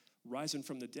 rising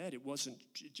from the dead, it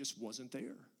just wasn't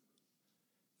there.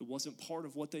 It wasn't part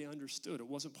of what they understood. It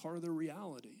wasn't part of their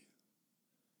reality.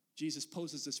 Jesus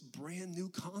poses this brand new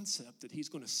concept that he's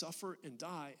going to suffer and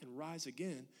die and rise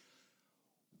again.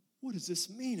 What does this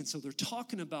mean? And so they're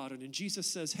talking about it, and Jesus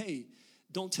says, hey,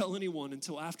 don't tell anyone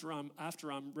until after I'm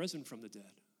risen from the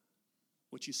dead.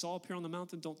 What you saw up here on the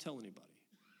mountain, don't tell anybody.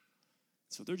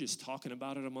 So they're just talking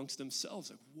about it amongst themselves,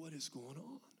 like, what is going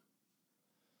on?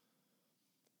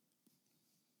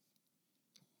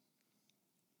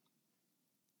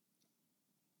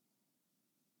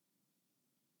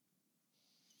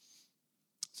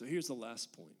 So here's the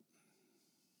last point.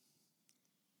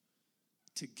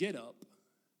 To get up,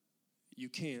 you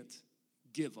can't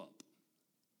give up.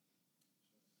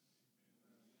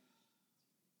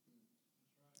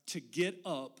 To get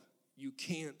up, you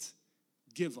can't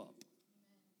give up.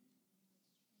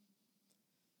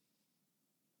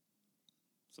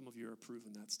 Some of you are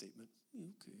approving that statement.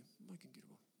 Okay, I can get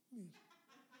up.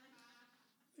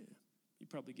 Yeah. You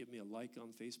probably give me a like on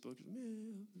Facebook.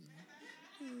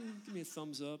 Give me a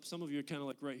thumbs up. Some of you are kind of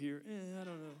like right here. I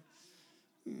don't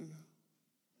know.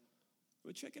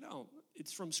 But check it out.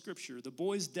 It's from Scripture. The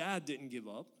boy's dad didn't give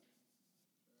up.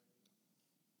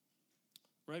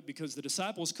 Right? Because the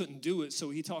disciples couldn't do it,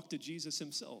 so he talked to Jesus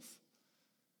himself.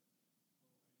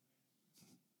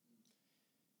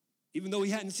 Even though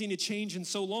he hadn't seen a change in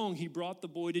so long, he brought the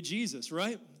boy to Jesus,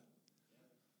 right?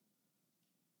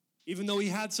 Even though he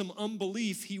had some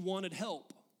unbelief, he wanted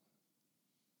help.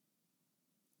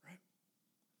 Right?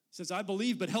 He says, I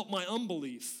believe, but help my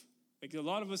unbelief. Like a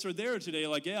lot of us are there today,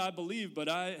 like, yeah, I believe, but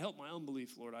I help my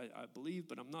unbelief, Lord. I believe,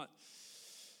 but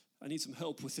I need some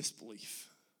help with this belief.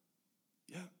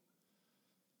 Yeah.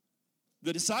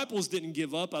 The disciples didn't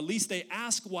give up. At least they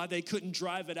asked why they couldn't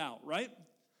drive it out, right?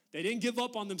 They didn't give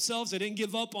up on themselves. They didn't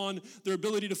give up on their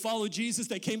ability to follow Jesus.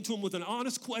 They came to him with an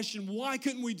honest question. Why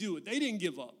couldn't we do it? They didn't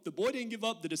give up. The boy didn't give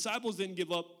up. The disciples didn't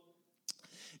give up.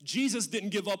 Jesus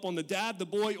didn't give up on the dad, the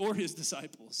boy, or his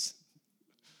disciples.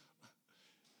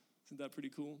 Isn't that pretty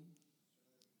cool?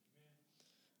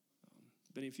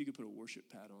 Benny, if you could put a worship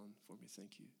pad on for me,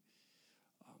 thank you.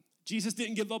 Jesus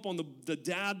didn't give up on the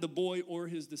dad, the boy, or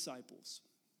his disciples.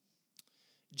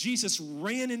 Jesus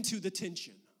ran into the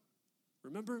tension.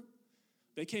 Remember?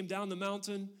 They came down the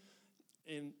mountain,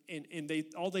 and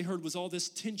all they heard was all this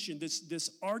tension, this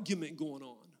argument going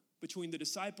on between the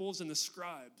disciples and the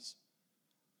scribes.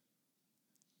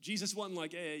 Jesus wasn't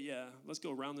like, hey, yeah, let's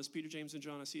go around this, Peter, James, and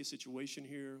John. I see a situation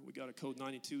here. We got a code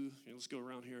 92. Let's go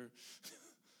around here.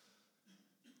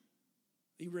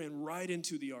 He ran right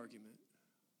into the argument.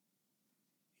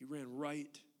 He ran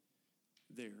right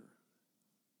there.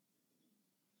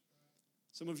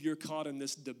 Some of you are caught in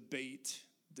this debate,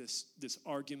 this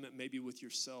argument, maybe with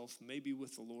yourself, maybe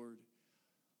with the Lord,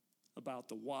 about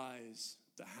the whys,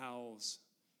 the hows,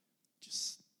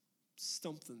 just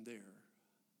something there.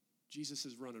 Jesus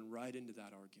is running right into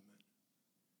that argument.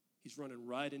 He's running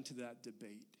right into that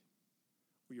debate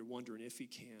where you're wondering if he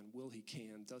can, will he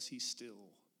can, does he still?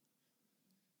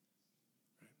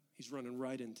 Right? He's running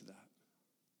right into that.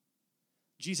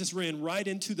 Jesus ran right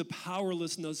into the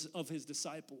powerlessness of his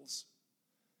disciples.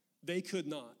 They could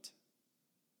not,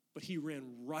 but he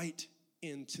ran right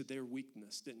into their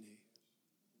weakness, didn't he?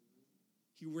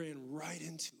 He ran right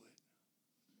into it.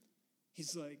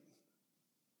 He's like,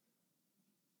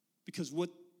 because what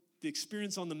the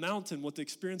experience on the mountain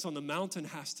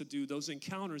has to do, those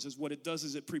encounters, is what it does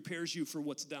is it prepares you for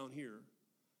what's down here.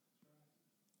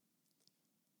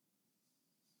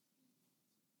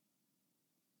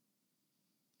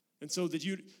 And so that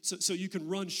you can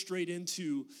run straight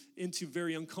into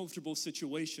very uncomfortable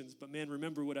situations. But man,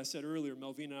 remember what I said earlier,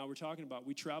 Melvina and I were talking about,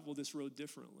 we travel this road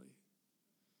differently.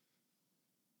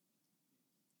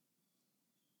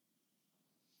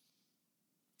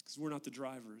 Because we're not the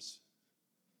drivers.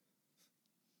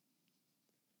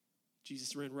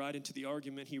 Jesus ran right into the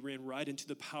argument. He ran right into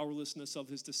the powerlessness of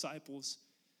his disciples.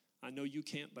 I know you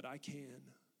can't, but I can.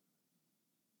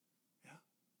 Yeah.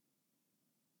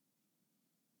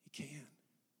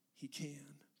 He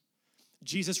can.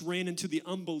 Jesus ran into the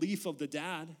unbelief of the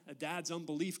dad. A dad's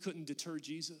unbelief couldn't deter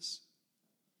Jesus.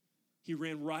 He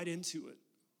ran right into it.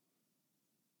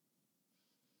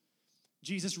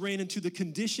 Jesus ran into the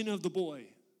condition of the boy.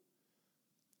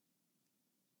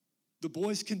 The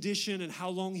boy's condition and how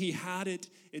long he had it,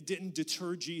 it didn't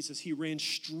deter Jesus. He ran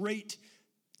straight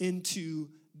into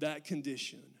that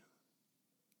condition.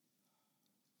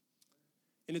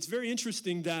 And it's very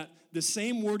interesting that the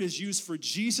same word is used for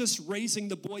Jesus raising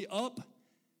the boy up.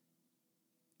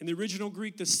 In the original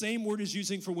Greek, the same word is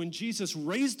using for when Jesus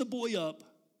raised the boy up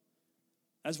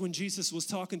as when Jesus was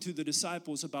talking to the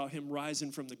disciples about him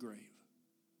rising from the grave.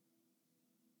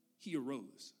 He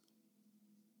arose.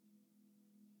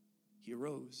 He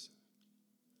arose.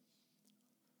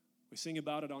 We sing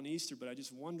about it on Easter, but I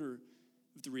just wonder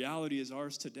if the reality is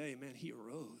ours today. Man, he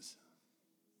arose.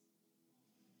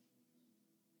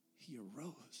 He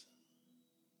arose.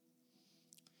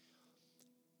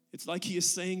 It's like he is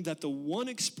saying that the one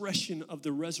expression of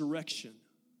the resurrection,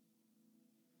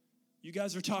 you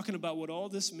guys are talking about what all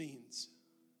this means.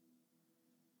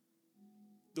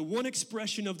 The one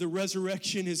expression of the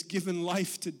resurrection is giving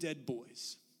life to dead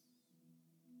boys.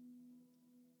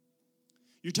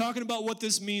 You're talking about what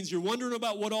this means. You're wondering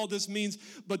about what all this means.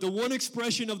 But the one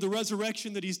expression of the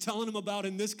resurrection that he's telling them about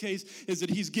in this case is that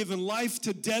he's given life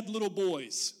to dead little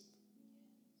boys.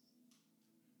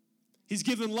 He's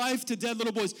given life to dead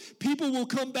little boys. People will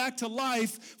come back to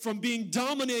life from being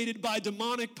dominated by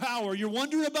demonic power. You're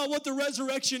wondering about what the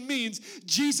resurrection means.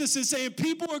 Jesus is saying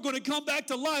people are going to come back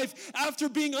to life after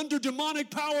being under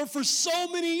demonic power for so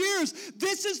many years.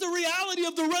 This is the reality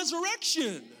of the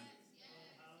resurrection.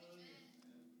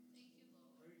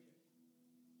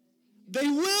 They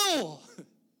will.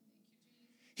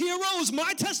 He arose.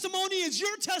 My testimony is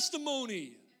your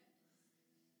testimony.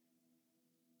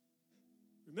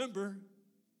 Remember,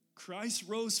 Christ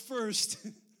rose first.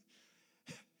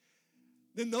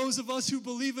 then those of us who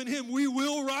believe in him, we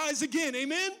will rise again.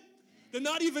 Amen? That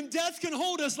not even death can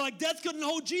hold us like death couldn't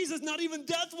hold Jesus. Not even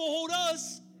death will hold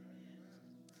us.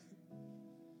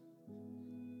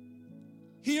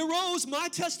 He arose. My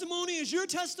testimony is your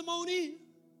testimony.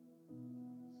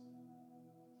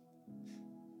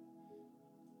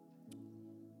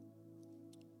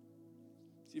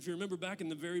 See, if you remember back in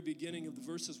the very beginning of the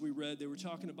verses we read, they were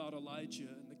talking about Elijah,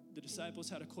 and the disciples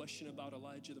had a question about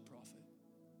Elijah the prophet.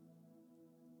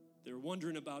 They were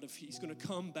wondering about if he's going to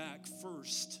come back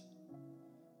first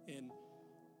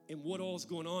and what all's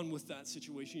going on with that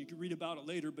situation. You can read about it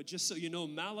later, but just so you know,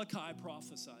 Malachi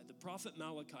prophesied, the prophet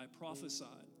Malachi prophesied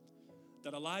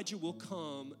that Elijah will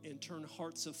come and turn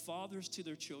hearts of fathers to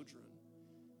their children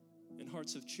and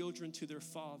hearts of children to their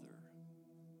father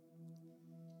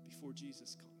before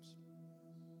Jesus comes,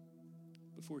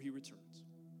 before he returns.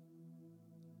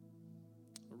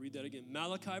 I'll read that again.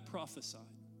 Malachi prophesied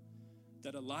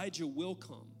that Elijah will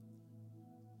come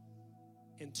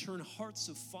and turn hearts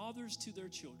of fathers to their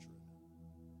children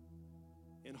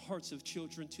and hearts of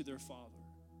children to their father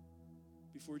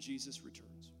before Jesus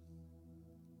returns.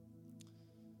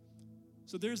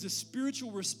 So there's a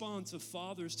spiritual response of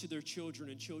fathers to their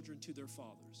children and children to their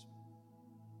fathers.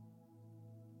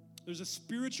 There's a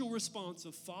spiritual response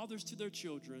of fathers to their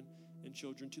children and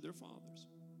children to their fathers.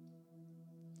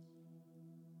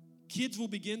 Kids will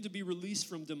begin to be released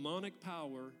from demonic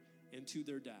power and to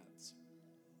their dads.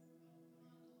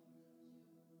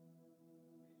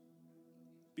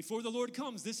 Before the Lord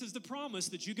comes, this is the promise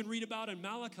that you can read about in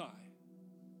Malachi.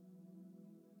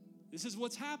 This is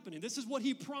what's happening. This is what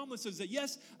he promises, that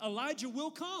yes, Elijah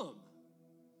will come.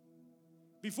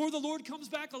 Before the Lord comes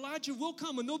back, Elijah will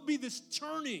come, and there'll be this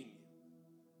turning.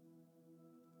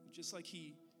 Just like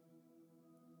he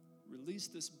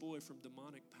released this boy from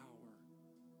demonic power,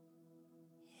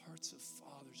 hearts of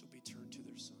fathers will be turned to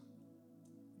their son,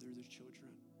 their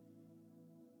children,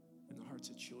 and the hearts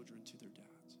of children to their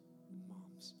dads and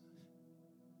moms.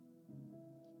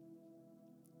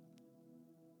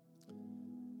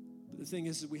 But the thing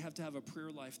is that we have to have a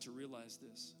prayer life to realize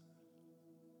this.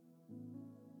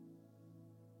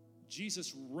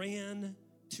 Jesus ran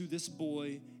to this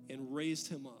boy and raised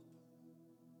him up.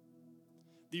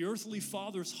 The earthly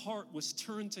father's heart was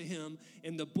turned to him,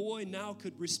 and the boy now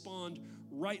could respond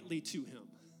rightly to him.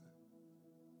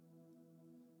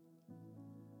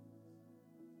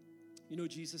 You know,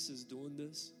 Jesus is doing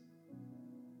this.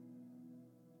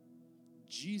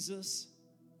 Jesus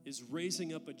is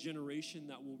raising up a generation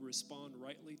that will respond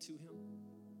rightly to him.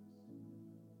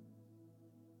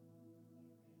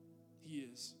 He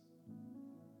is.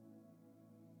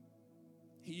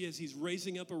 He is. He's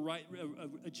raising up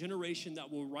a generation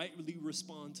that will rightly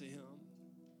respond to him.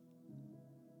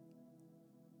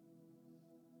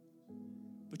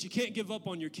 But you can't give up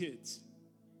on your kids.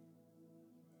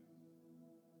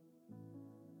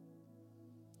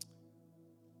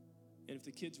 And if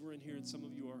the kids were in here, and some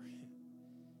of you are,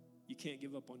 you can't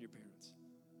give up on your parents.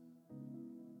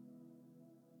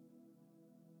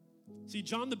 See,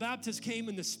 John the Baptist came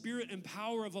in the spirit and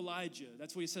power of Elijah.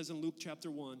 That's what he says in Luke chapter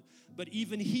 1. But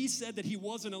even he said that he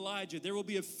wasn't Elijah. There will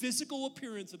be a physical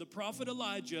appearance of the prophet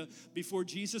Elijah before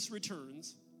Jesus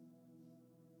returns.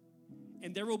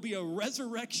 And there will be a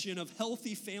resurrection of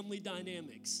healthy family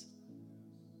dynamics.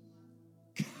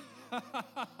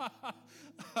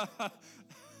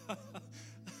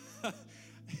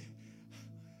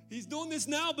 He's doing this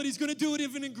now, but he's going to do it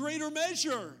even in greater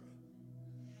measure.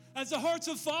 As the hearts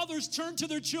of fathers turn to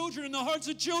their children and the hearts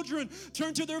of children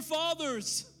turn to their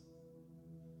fathers.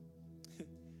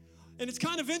 And it's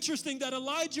kind of interesting that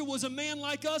Elijah was a man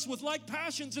like us with like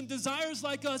passions and desires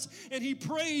like us, and he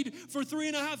prayed for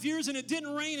 3.5 years and it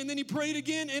didn't rain, and then he prayed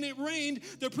again and it rained.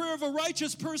 The prayer of a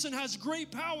righteous person has great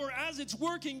power as it's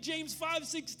working. James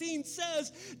 5:16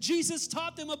 says Jesus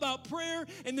taught them about prayer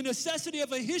and the necessity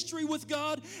of a history with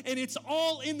God, and it's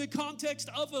all in the context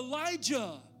of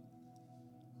Elijah.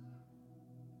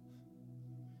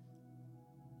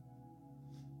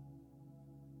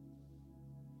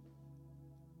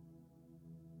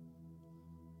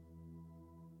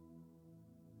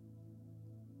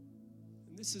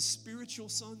 This is spiritual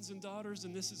sons and daughters,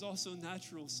 and this is also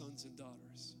natural sons and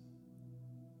daughters.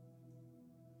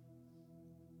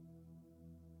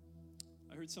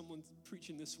 I heard someone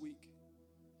preaching this week,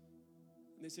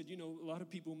 and they said, you know, a lot of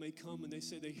people may come and they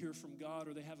say they hear from God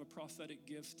or they have a prophetic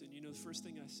gift, and you know, the first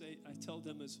thing I tell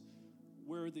them is,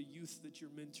 where are the youth that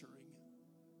you're mentoring?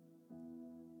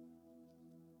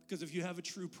 Because if you have a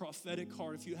true prophetic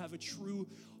heart, if you have a true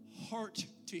heart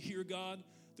to hear God,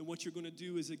 then what you're going to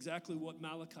do is exactly what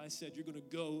Malachi said. You're going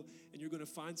to go and you're going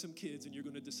to find some kids and you're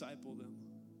going to disciple them.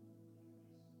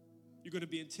 You're going to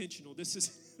be intentional. This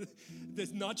is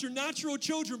not your natural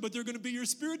children, but they're going to be your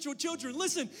spiritual children.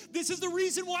 Listen, this is the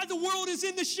reason why the world is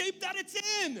in the shape that it's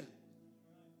in.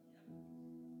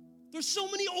 There's so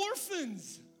many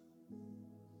orphans.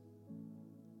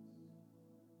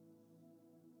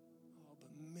 Oh, but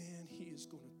man, he is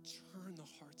going to turn the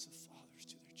hearts of fathers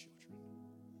to their children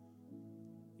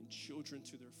and children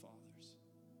to their fathers.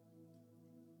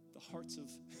 The hearts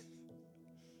of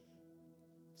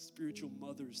spiritual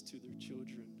mothers to their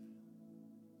children,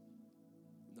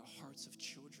 and the hearts of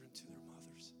children to their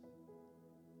mothers.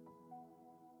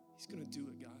 He's going to do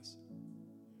it, guys.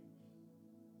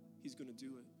 He's going to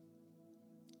do it.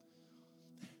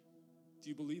 Do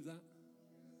you believe that?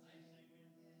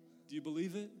 Do you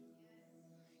believe it?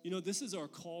 You know, this is our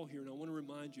call here, and I want to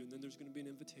remind you, and then there's going to be an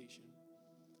invitation.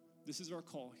 This is our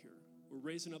call here. We're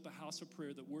raising up a house of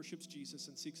prayer that worships Jesus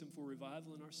and seeks him for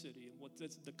revival in our city. And what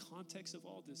that's the context of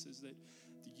all this is that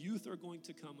the youth are going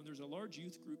to come, and there's a large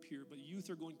youth group here, but youth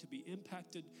are going to be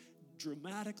impacted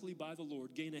dramatically by the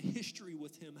Lord, gain a history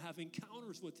with him, have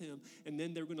encounters with him, and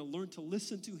then they're going to learn to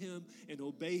listen to him and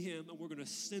obey him, and we're going to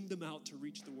send them out to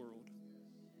reach the world.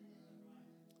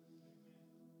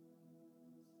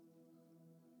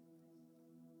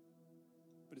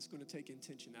 But it's going to take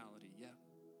intentionality, yeah.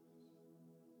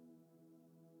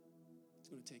 It's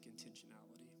going to take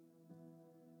intentionality.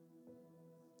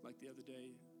 Like the other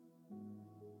day,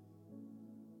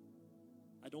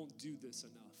 I don't do this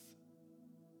enough.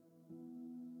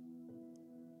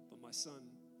 But my son,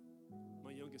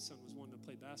 my youngest son, was wanting to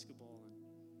play basketball, and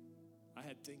I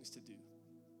had things to do.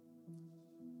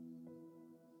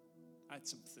 I had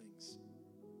some things.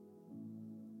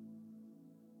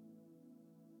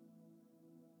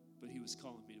 But he was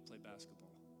calling me to play basketball.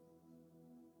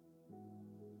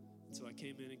 So I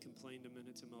came in and complained a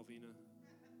minute to Malvina,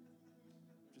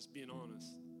 just being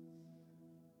honest.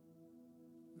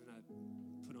 And I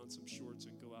put on some shorts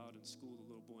and go out and school the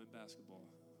little boy in basketball.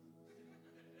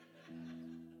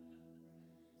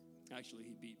 Actually,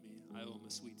 he beat me. I owe him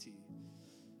a sweet tea.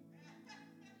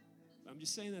 I'm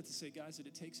just saying that to say, guys, that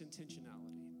it takes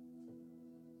intentionality.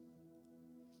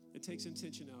 It takes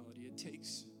intentionality. It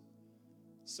takes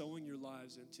sowing your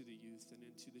lives into the youth and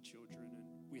into the children.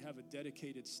 And we have a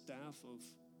dedicated staff of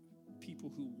people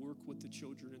who work with the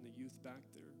children and the youth back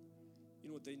there. You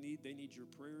know what they need? They need your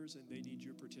prayers and they need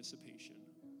your participation.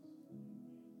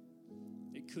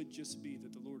 It could just be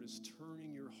that the Lord is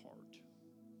turning your heart.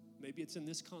 Maybe it's in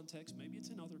this context, maybe it's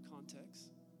in other contexts.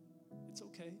 It's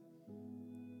okay.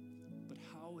 But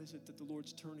how is it that the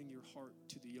Lord's turning your heart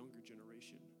to the younger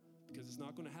generation? Because it's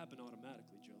not going to happen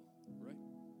automatically, Joe, right?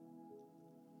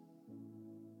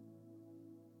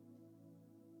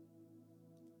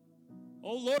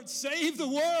 Oh, Lord, save the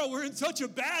world. We're in such a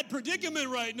bad predicament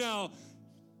right now.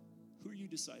 Who are you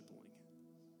discipling?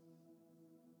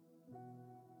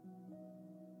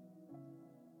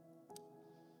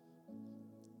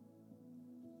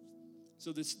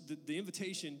 So the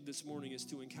invitation this morning is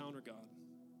to encounter God.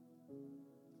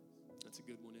 That's a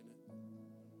good one, isn't it?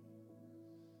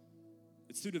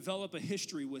 It's to develop a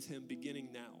history with him beginning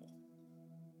now.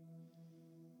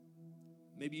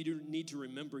 Maybe you don't need to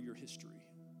remember your history.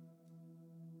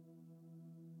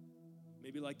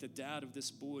 Maybe like the dad of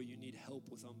this boy, you need help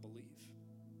with unbelief.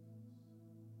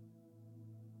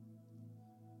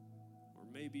 Or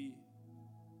maybe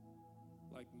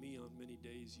like me on many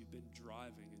days, you've been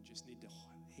driving and just need to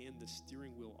hand the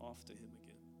steering wheel off to him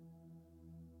again.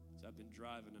 So I've been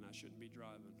driving and I shouldn't be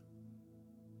driving.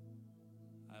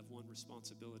 I have one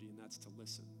responsibility, and that's to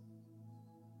listen.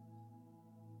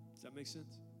 Does that make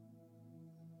sense?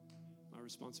 My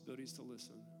responsibility is to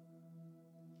listen.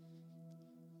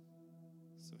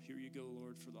 So here you go,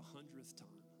 Lord, for the 100th time.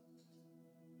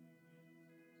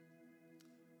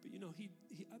 But you know,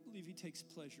 I believe he takes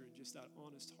pleasure in just that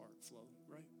honest heart flow,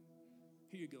 right?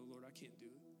 Here you go, Lord, I can't do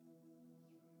it.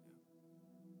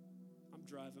 Yeah. I'm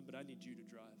driving, but I need you to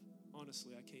drive.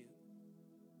 Honestly, I can't.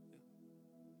 Yeah.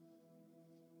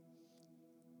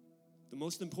 The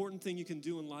most important thing you can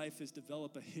do in life is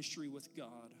develop a history with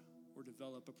God or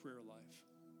develop a prayer life.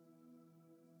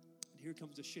 And here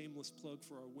comes a shameless plug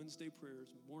for our Wednesday prayers,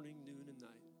 morning, noon, and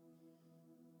night.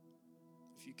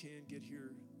 If you can, get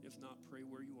here. If not, pray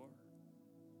where you are.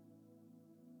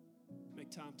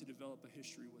 Make time to develop a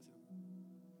history with him.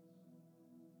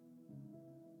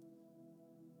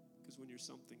 Because when your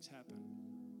something's happen,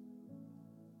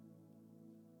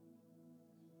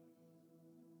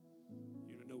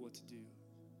 you don't know what to do.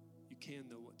 You can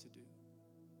know what to do.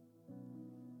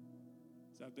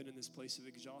 Does I've been in this place of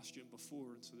exhaustion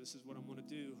before, and so this is what I'm going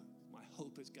to do. My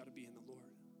hope has got to be in the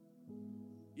Lord.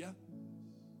 Yeah?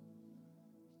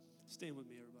 Stand with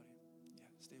me, everybody. Yeah,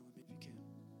 stand with me if you can.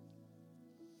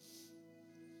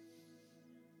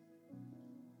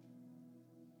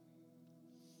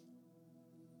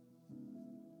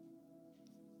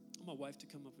 I want my wife to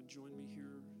come up and join me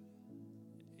here.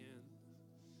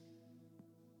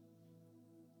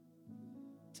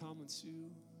 And Tom and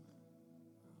Sue,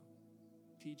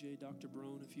 PJ, Dr.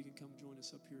 Brown, if you can come join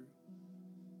us up here.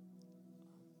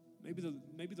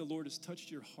 Maybe the Lord has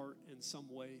touched your heart in some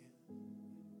way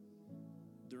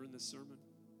during this sermon.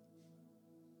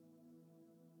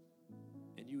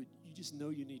 And you just know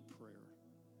you need prayer.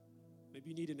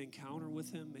 Maybe you need an encounter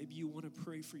with him. Maybe you want to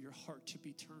pray for your heart to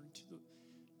be turned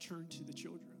to the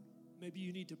children. Maybe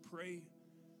you need to pray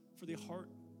for the heart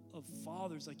of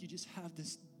fathers, like you just have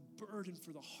this burden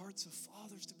for the hearts of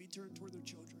fathers to be turned toward their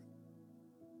children.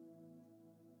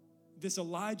 This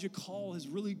Elijah call has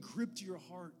really gripped your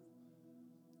heart.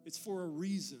 It's for a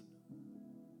reason.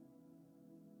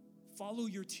 Follow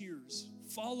your tears.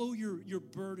 Follow your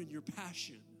burden, your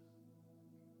passion.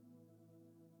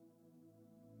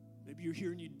 Maybe you're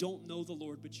here and you don't know the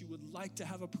Lord, but you would like to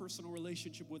have a personal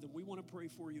relationship with him. We want to pray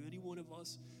for you. Any one of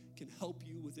us can help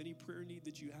you with any prayer need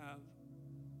that you have.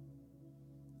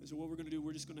 And so what we're going to do,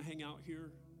 we're just going to hang out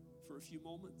here for a few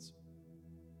moments.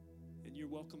 And you're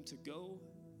welcome to go.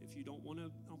 If you don't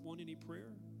want any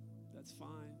prayer, that's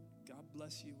fine. God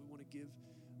bless you. We want to give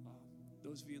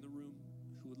those of you in the room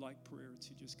who would like prayer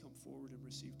to just come forward and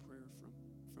receive prayer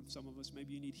from some of us.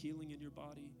 Maybe you need healing in your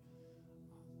body.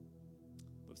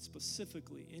 But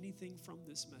specifically, anything from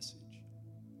this message.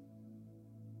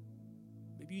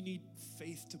 Maybe you need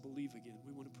faith to believe again.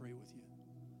 We want to pray with you.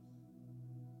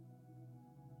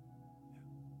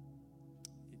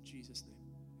 Yeah. In Jesus' name.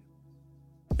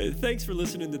 Thanks for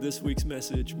listening to this week's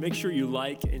message. Make sure you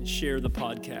like and share the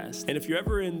podcast. And if you're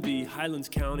ever in the Highlands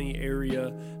County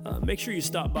area, make sure you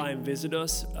stop by and visit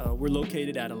us. We're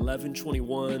located at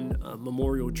 1121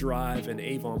 Memorial Drive in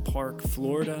Avon Park,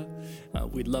 Florida.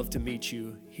 We'd love to meet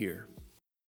you here.